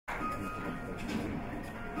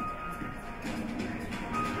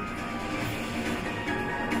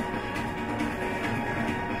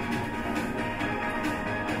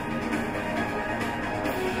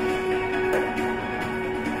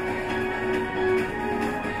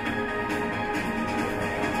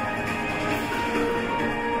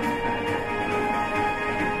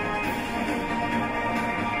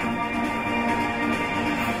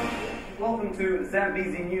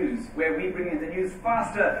Zambezi News, where we bring in the news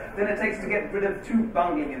faster than it takes to get rid of two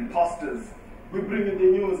bunging imposters. We bring in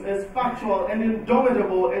the news as factual and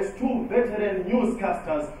indomitable as two veteran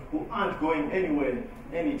newscasters who aren't going anywhere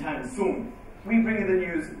anytime soon. We bring in the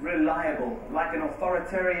news reliable, like an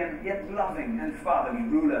authoritarian yet loving and fatherly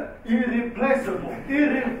ruler. Irreplaceable,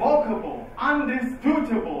 irrevocable,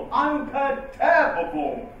 undisputable,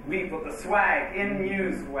 unperturbable. We put the swag in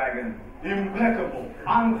news wagon. Impeccable,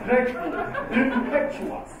 ungrateful,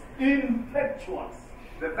 impetuous, infectious.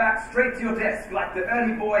 The back straight to your desk, like the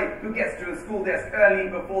early boy who gets to his school desk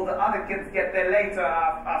early before the other kids get there later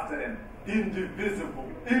after him. Indivisible,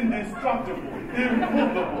 indestructible,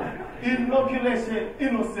 immovable, inoculation,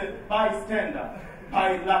 innocent, bystander,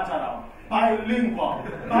 bilateral, bilingual,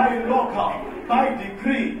 bilocal, by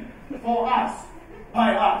decree, for us,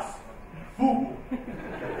 by us, FUBU.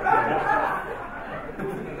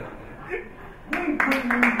 We bring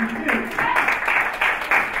you the news.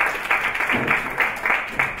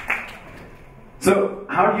 So,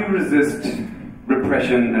 how do you resist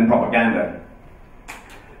repression and propaganda?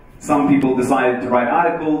 Some people decided to write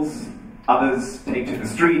articles, others take to the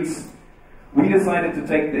streets. We decided to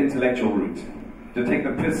take the intellectual route, to take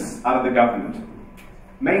the piss out of the government.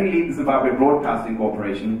 Mainly the Zimbabwe Broadcasting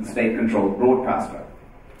Corporation, the state-controlled broadcaster.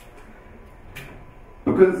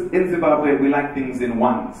 Because in Zimbabwe we like things in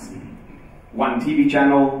ones. One TV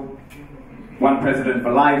channel, one president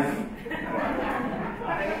for life.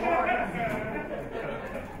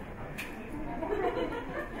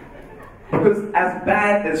 Because as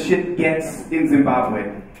bad as shit gets in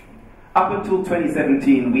Zimbabwe, up until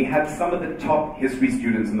 2017, we had some of the top history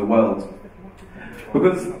students in the world.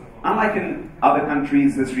 Because unlike in other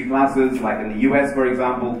countries' history classes, like in the US, for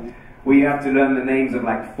example, where you have to learn the names of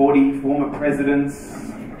like 40 former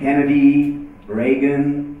presidents, Kennedy,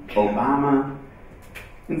 Reagan, Obama.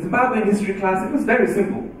 In Zimbabwean history class, it was very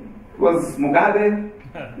simple. It was Mugabe,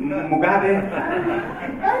 Mugabe,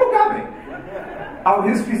 and Mugabe. Our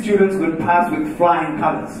history students would pass with flying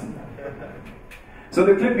colors. So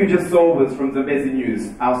the clip you just saw was from Zambezi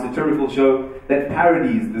News, our satirical show that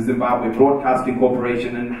parodies the Zimbabwe Broadcasting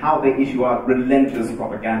Corporation and how they issue out relentless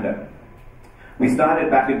propaganda. We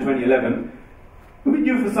started back in 2011. We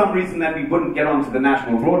knew for some reason that we wouldn't get onto the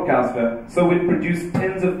national broadcaster, so we'd produce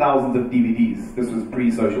tens of thousands of DVDs. This was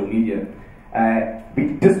pre-social media.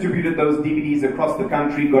 We distributed those DVDs across the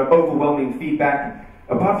country, got overwhelming feedback,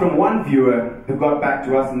 apart from one viewer who got back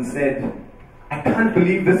to us and said, "I can't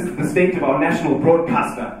believe this is the state of our national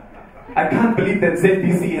broadcaster. I can't believe that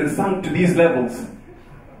ZBC has sunk to these levels."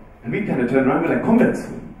 And we kind of turned around and were like, "Comrades,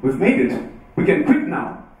 we've made it. We can quit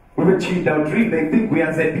now. We've achieved our dream. They think we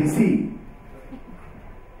are ZBC."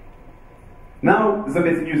 Now,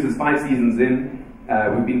 Zambezi News is 5 seasons in.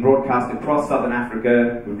 We've been broadcast across Southern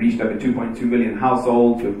Africa. We've reached over 2.2 million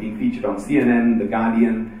households. We've been featured on CNN, The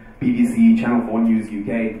Guardian, BBC, Channel 4 News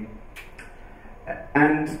UK.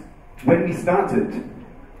 And when we started,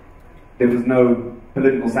 there was no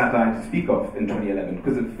political satire to speak of in 2011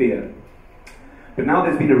 because of fear. But now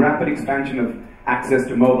there's been a rapid expansion of access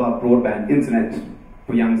to mobile broadband internet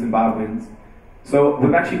for young Zimbabweans. So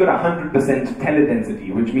we've actually got 100%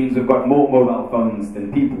 teledensity, which means we've got more mobile phones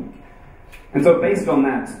than people. And so based on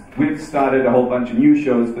that, we've started a whole bunch of new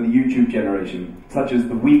shows for the YouTube generation, such as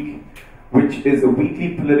The Week, which is a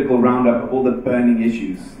weekly political roundup of all the burning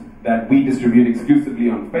issues that we distribute exclusively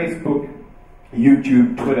on Facebook,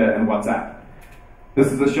 YouTube, Twitter, and WhatsApp.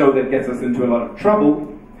 This is a show that gets us into a lot of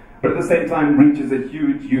trouble, but at the same time reaches a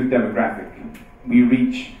huge youth demographic. We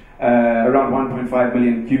reach around 1.5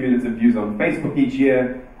 million cumulative views on Facebook each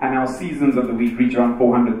year, and our seasons of The Week reach around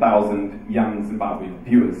 400,000 young Zimbabwean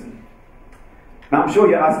viewers. Now I'm sure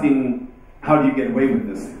you're asking, how do you get away with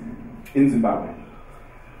this in Zimbabwe?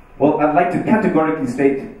 Well, I'd like to categorically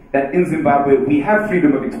state that in Zimbabwe we have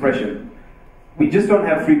freedom of expression. We just don't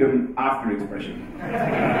have freedom after expression.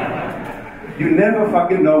 You never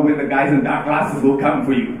fucking know when the guys in dark glasses will come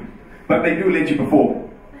for you, but they do let you before.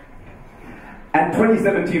 And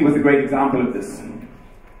 2017 was a great example of this.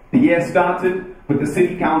 The year started with the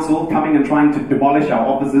city council coming and trying to demolish our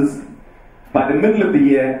offices. By the middle of the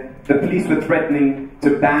year, the police were threatening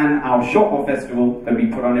to ban our Shoko festival that we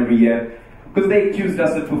put on every year because they accused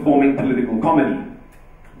us of performing political comedy.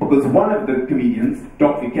 Because one of the comedians,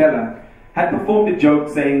 Doc Fikela, had performed a joke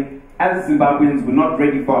saying, as Zimbabweans, we're not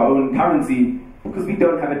ready for our own currency because we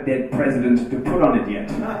don't have a dead president to put on it yet.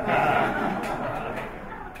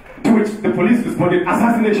 To which the police responded,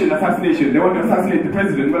 assassination, assassination. They want to assassinate the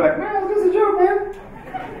president. We're like, well, this is a joke, man.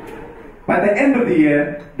 By the end of the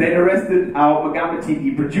year, they arrested our Magamba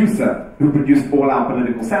TV producer, who produced all our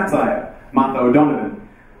political satire, Martha O'Donovan.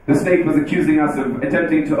 the state was accusing us of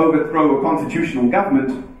attempting to overthrow a constitutional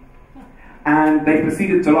government, and they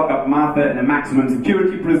proceeded to lock up Martha in a maximum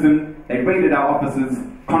security prison. They raided our offices,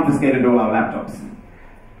 confiscated all our laptops.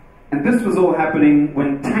 And this was all happening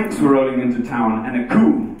when tanks were rolling into town and a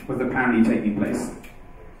coup was apparently taking place.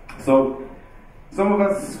 So some of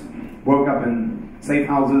us woke up in safe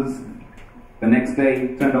houses. The next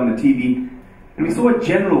day, turned on the TV, and we saw a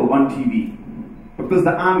general on TV, because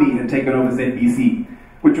the army had taken over ZBC,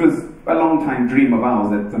 which was a long-time dream of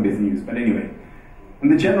ours at Zimbabwe News, but anyway.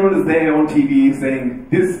 And the general is there on TV saying,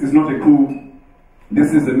 this is not a coup,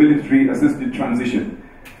 this is a military-assisted transition.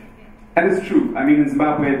 And it's true. I mean, in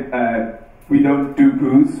Zimbabwe, we don't do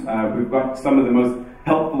coups. We've got some of the most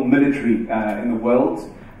helpful military in the world.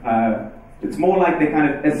 It's more like they kind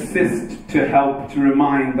of assist to help to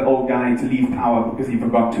remind the old guy to leave power because he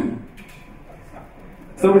forgot to.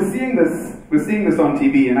 So we're seeing this on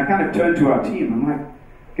TV, and I kind of turned to our team. I'm like,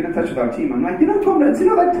 get in touch with our team. I'm like, comrades,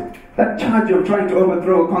 that charge of trying to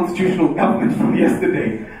overthrow a constitutional government from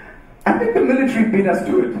yesterday, I think the military beat us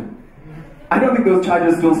to it. I don't think those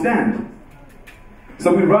charges still stand.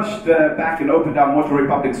 So we rushed back and opened our Motor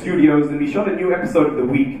Republic studios, and we shot a new episode of the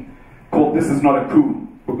week called This Is Not a Coup,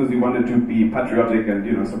 because we wanted to be patriotic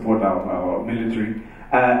and support our military.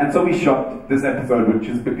 And so we shot this episode, which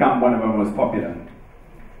has become one of our most popular.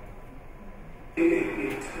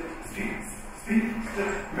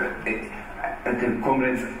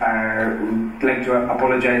 Comrades, I would like to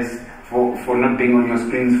apologize for not being on your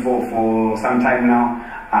screens for some time now.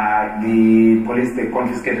 The police, they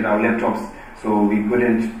confiscated our laptops, so we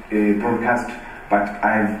couldn't broadcast, but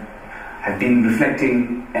I've been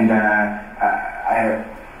reflecting, and I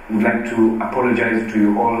would like to apologize to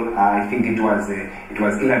you all. I think it was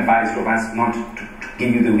ill-advised of us not to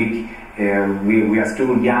give you the week. We are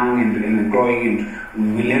still young and growing,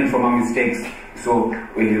 and we learn from our mistakes. So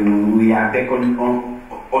we are back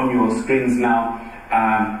on your screens now.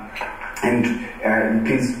 And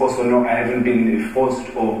please also know I haven't been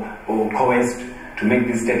forced or coerced to make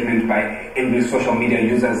this statement by any social media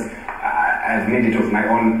users. I've made it of my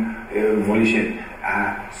own volition.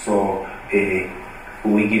 So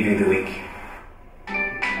we give you the week.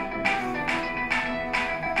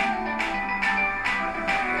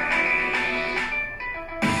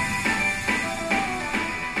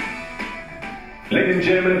 Ladies and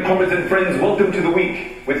gentlemen, comrades and friends, welcome to the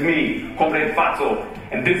week with me, Comrade Fatso.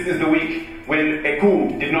 And this is the week when a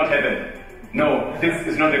coup did not happen. No, this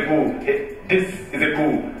is not a coup. This is a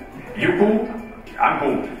coup. You coup, I'm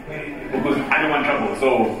cool. Because I don't want trouble,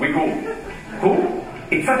 so we cool. Cool?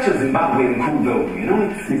 It's such a Zimbabwean coup though,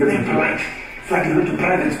 it's polite. It's like you go to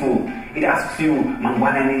private school. It asks you,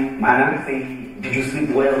 Mangwanani, Manante, did you sleep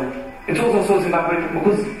well? It's also so Zimbabwean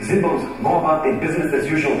because Zimbabweans go about their business as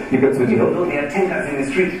usual. Because even though there are tankers in the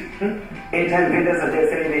street, airtime vendors are there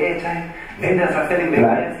selling the airtime, vendors are selling their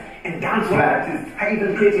wares, and dance artists are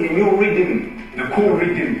even creating a new rhythm, the cool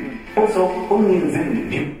rhythm. Also, only in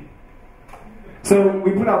Zimbabwe. So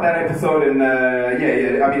we put out that episode, and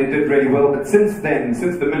I mean it did really well. But since then,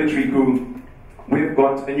 since the military coup, we've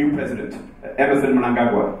got a new president, Emerson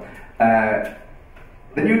Mnangagwa.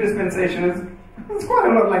 The new dispensation it's quite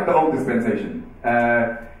a lot like the old dispensation.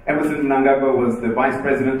 Emerson Mnangagwa was the vice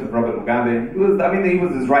president of Robert Mugabe. He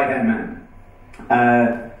was his right-hand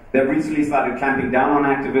man. They've recently started clamping down on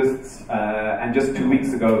activists, and just 2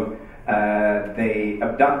 weeks ago, they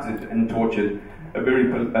abducted and tortured a very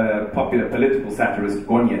popular political satirist,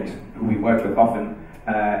 Gonyet, who we work with often,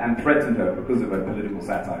 and threatened her because of her political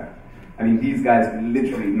satire. I mean, these guys can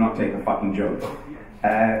literally not take a fucking joke.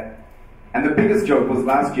 And the biggest joke was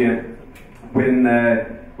last year, when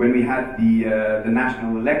we had the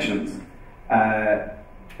national elections.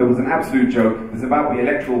 It was an absolute joke. The Zimbabwe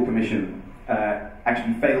Electoral Commission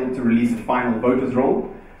actually failed to release a final voters'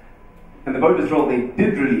 roll, and the voters' roll they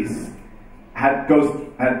did release had ghost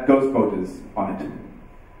voters on it.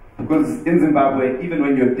 Because in Zimbabwe, even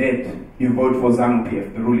when you're dead, you vote for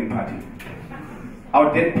ZANU-PF, the ruling party.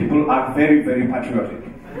 Our dead people are very, very patriotic.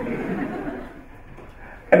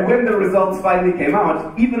 And when the results finally came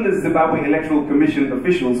out, even the Zimbabwe Electoral Commission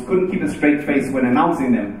officials couldn't keep a straight face when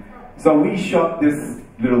announcing them. So we shot this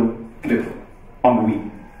little clip on the week.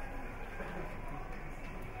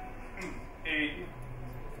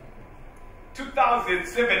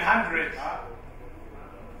 2,700.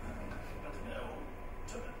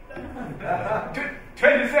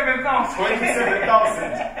 27,000.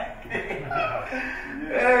 27,000.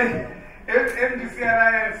 MDC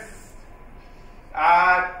Alliance.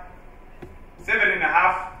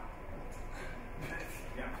 7.5.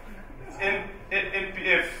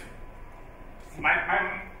 NPF.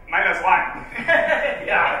 -1.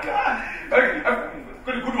 Yeah.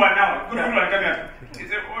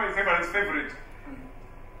 favorite.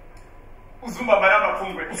 Uzumba Maraba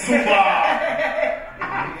Pungwe. Zumba!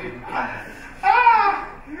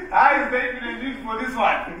 How is the English for this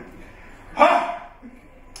one? Ha!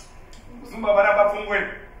 Uzumba Maraba Pungwe.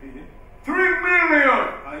 3 million!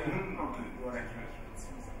 Okay, all right.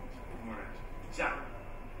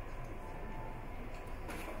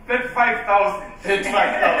 35,000.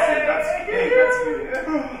 35,000, that's me.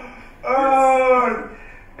 Oh,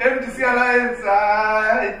 MTC Alliance,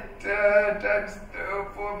 times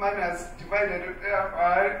 4 minus divided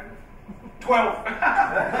by 12.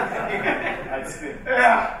 That's it.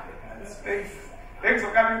 Yeah. Thanks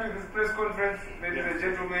for coming to this press conference, ladies and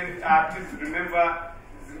gentlemen. Please remember,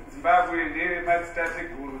 Zimbabwe, they might start to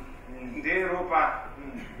Europa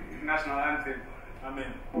national anthem.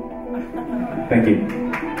 Amen. Thank you.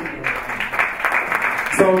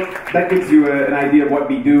 So that gives you an idea of what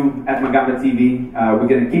we do at Magamba TV. We're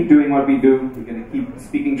going to keep doing what we do. We're going to keep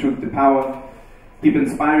speaking truth to power, keep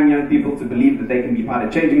inspiring young people to believe that they can be part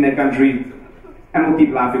of changing their country, and we'll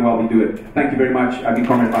keep laughing while we do it. Thank you very much. I've been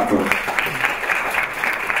Comrade Farai.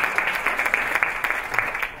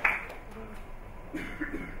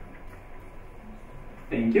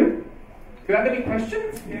 Thank you. Do you have any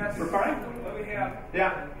questions? Yes. For Farai? Over here.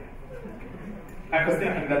 Yeah. I was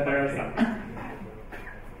thinking that there are some.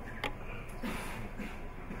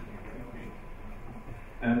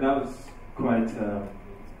 And that was quite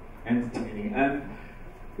entertaining. And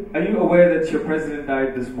are you aware that your president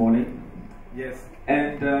died this morning? Yes.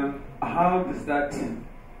 And how does that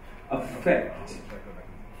affect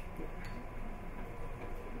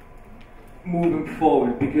moving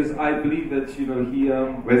forward? Because I believe that he.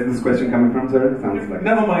 Where's this question coming from, sir? It sounds like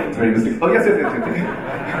Never mind. very mystic. Oh yes.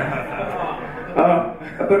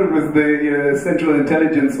 I thought it was the Central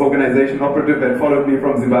Intelligence Organization operative that followed me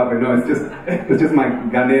from Zimbabwe. No, it's just my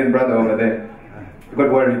Ghanaian brother over there. I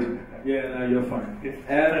got worried. Yeah, no, you're fine.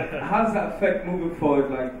 And how does that affect moving forward,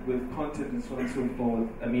 like with content and so on and so forth?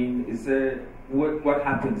 I mean, is there what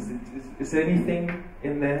happens? Is there anything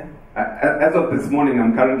in there? As of this morning,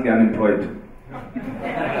 I'm currently unemployed.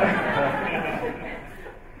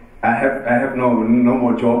 I have no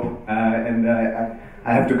more job, and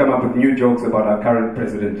I have to come up with new jokes about our current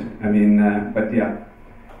president. I mean, but yeah,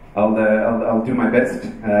 I'll do my best.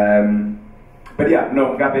 But yeah,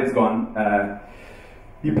 no, Gabe is gone.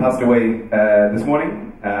 He passed away this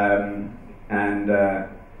morning, and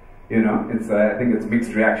it's I think it's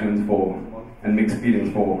mixed reactions and mixed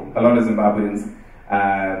feelings for a lot of Zimbabweans.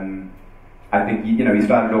 I think he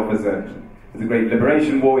started off as a great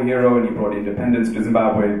liberation war hero, and he brought independence to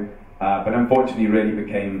Zimbabwe. But unfortunately, really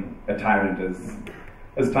became a tyrant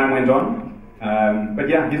as time went on. But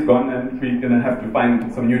yeah, he's gone, and we're gonna have to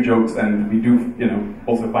find some new jokes. And we do,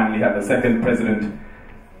 also finally have a second president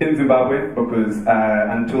in Zimbabwe, because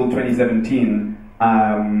until 2017,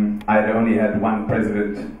 I'd only had one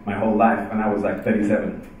president my whole life, and I was like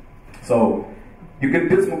 37. So you can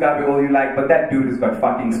diss Mugabe all you like, but that dude has got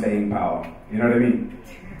fucking staying power. You know what I mean?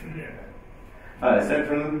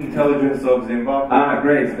 Central Intelligence of Zimbabwe.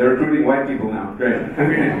 Great. They're recruiting white people now. Great.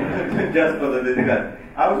 Just for the discussion.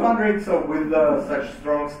 I was wondering, so with such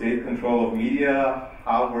strong state control of media,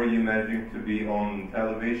 how were you managing to be on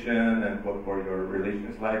television, and what were your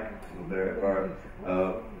relations like? Was there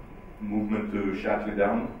a movement to shut you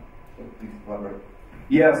down? So please elaborate.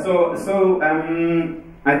 Yeah, so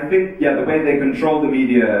I think, the way they control the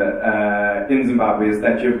media in Zimbabwe is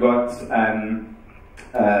that you've got,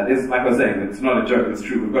 it's like I was saying, it's not a joke, it's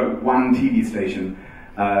true. We've got one TV station,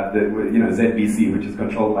 ZBC, which is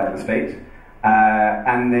controlled by the state.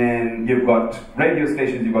 And then you've got radio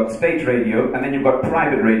stations, you've got state radio, and then you've got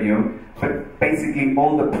private radio. But basically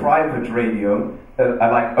all the private radio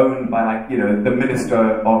are like owned by the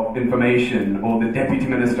Minister of Information or the Deputy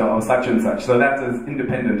Minister of such and such. So that's as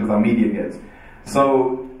independent as our media gets.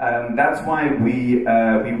 So that's why we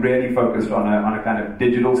really focused on a kind of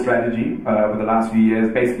digital strategy over the last few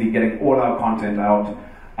years, basically getting all our content out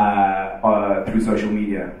through social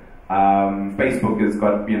media. Facebook has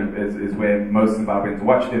got, is where most Zimbabweans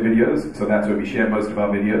watch their videos, so that's where we share most of our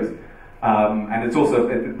videos. And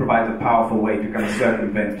it provides a powerful way to kind of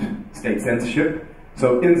circumvent state censorship.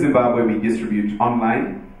 So in Zimbabwe we distribute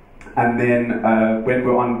online, and then when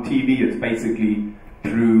we're on TV, it's basically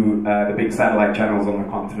through the big satellite channels on the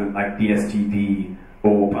continent, like DSTV,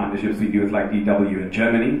 or partnerships we do with like DW in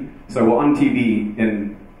Germany. So we're on TV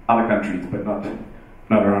in other countries, but not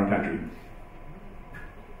our own country.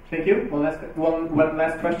 Thank you. One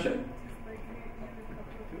last question.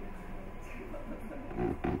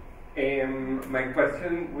 My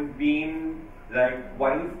question would be,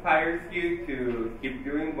 what inspires you to keep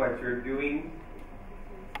doing what you're doing?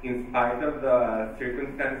 in spite of the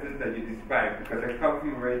circumstances that you described, because I come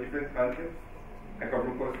from a very different country. I come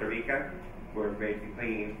from Costa Rica, where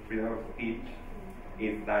basically freedom of speech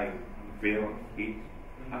is like freedom of speech.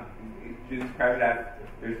 You describe it as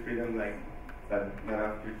there's freedom like that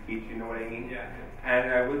after speech, you know what I mean? Yeah. And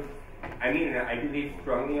I believe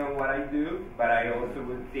strongly on what I do, but I also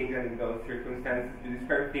would think that in those circumstances, you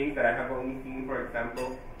describe things that I have only seen, for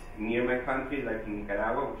example, near my country, like in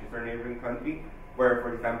Nicaragua, which is our neighboring country, where,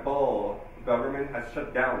 for example, government has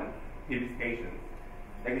shut down TV stations.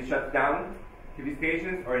 Like it shuts down TV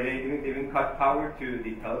stations, or they even cut power to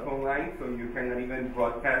the telephone line, so you cannot even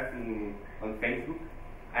broadcast on Facebook,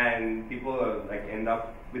 and people like end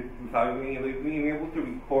up without being able to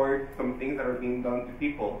record some things that are being done to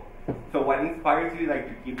people. So what inspires you like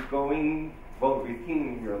to keep going, well,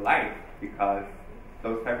 risking your life, because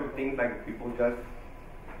those type of things, like people just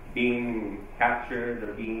being captured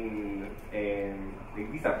or being they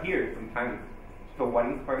disappear sometimes. So what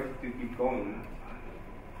inspires you to keep going?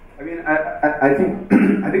 I mean, I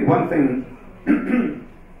think one thing.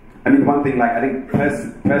 Like I think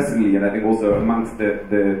personally, and I think also amongst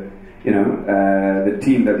the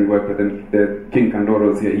team that we work with, and the King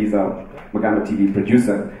Kandoro is here. He's our Magamba TV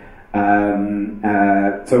producer.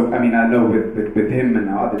 So I mean, I know with him and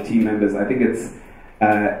our other team members, I think it's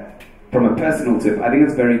from a personal tip. I think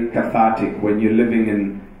it's very cathartic when you're living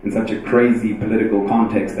in such a crazy political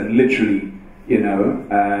context, and literally,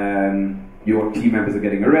 your team members are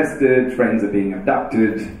getting arrested, friends are being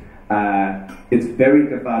abducted. It's very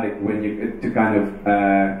cathartic when you to kind of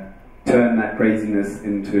turn that craziness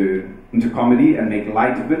into comedy and make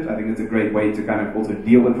light of it. I think it's a great way to kind of also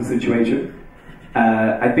deal with the situation.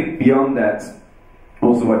 I think beyond that,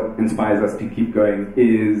 also what inspires us to keep going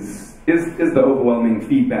is the overwhelming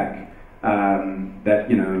feedback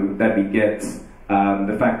that we get.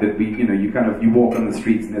 The fact that you walk on the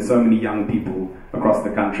streets and there's so many young people across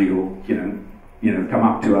the country who come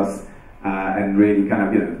up to us and really kind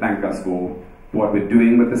of thank us for what we're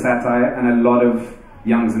doing with the satire, and a lot of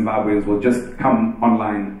young Zimbabweans will just come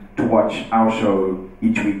online to watch our show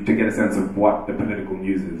each week to get a sense of what the political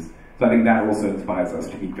news is. So I think that also inspires us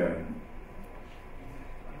to keep going.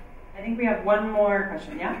 I think we have one more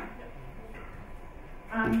question, yeah?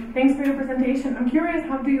 Thanks for your presentation. I'm curious,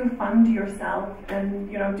 how do you fund yourself? And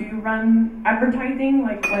do you run advertising,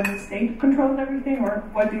 like when the state controls everything, or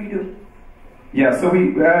what do you do? Yeah, so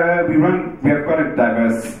we have quite a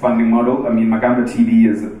diverse funding model. I mean, Magamba TV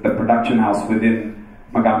is the production house within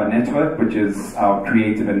Magamba Network, which is our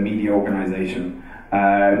creative and media organization.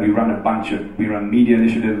 We run media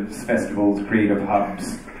initiatives, festivals, creative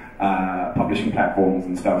hubs, publishing platforms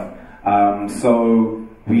and stuff. So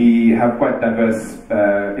we have quite diverse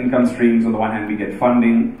income streams. On the one hand, we get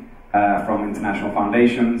funding from international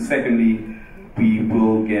foundations. Secondly, we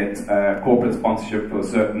will get corporate sponsorship for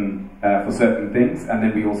certain things, and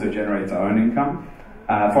then we also generate our own income.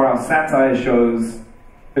 For our satire shows,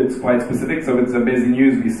 it's quite specific. So with Zambezi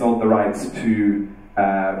News, we sold the rights to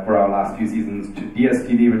for our last few seasons to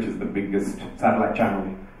DSTV, which is the biggest satellite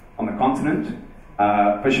channel on the continent.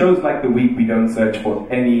 For shows like The Week, we don't search for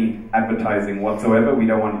any advertising whatsoever. We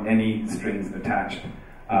don't want any strings attached.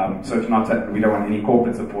 So it's not that we don't want any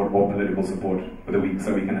corporate support or political support for The Week,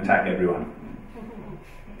 so we can attack everyone.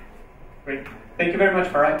 Great. Thank you very much,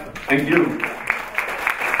 Farai. Thank you.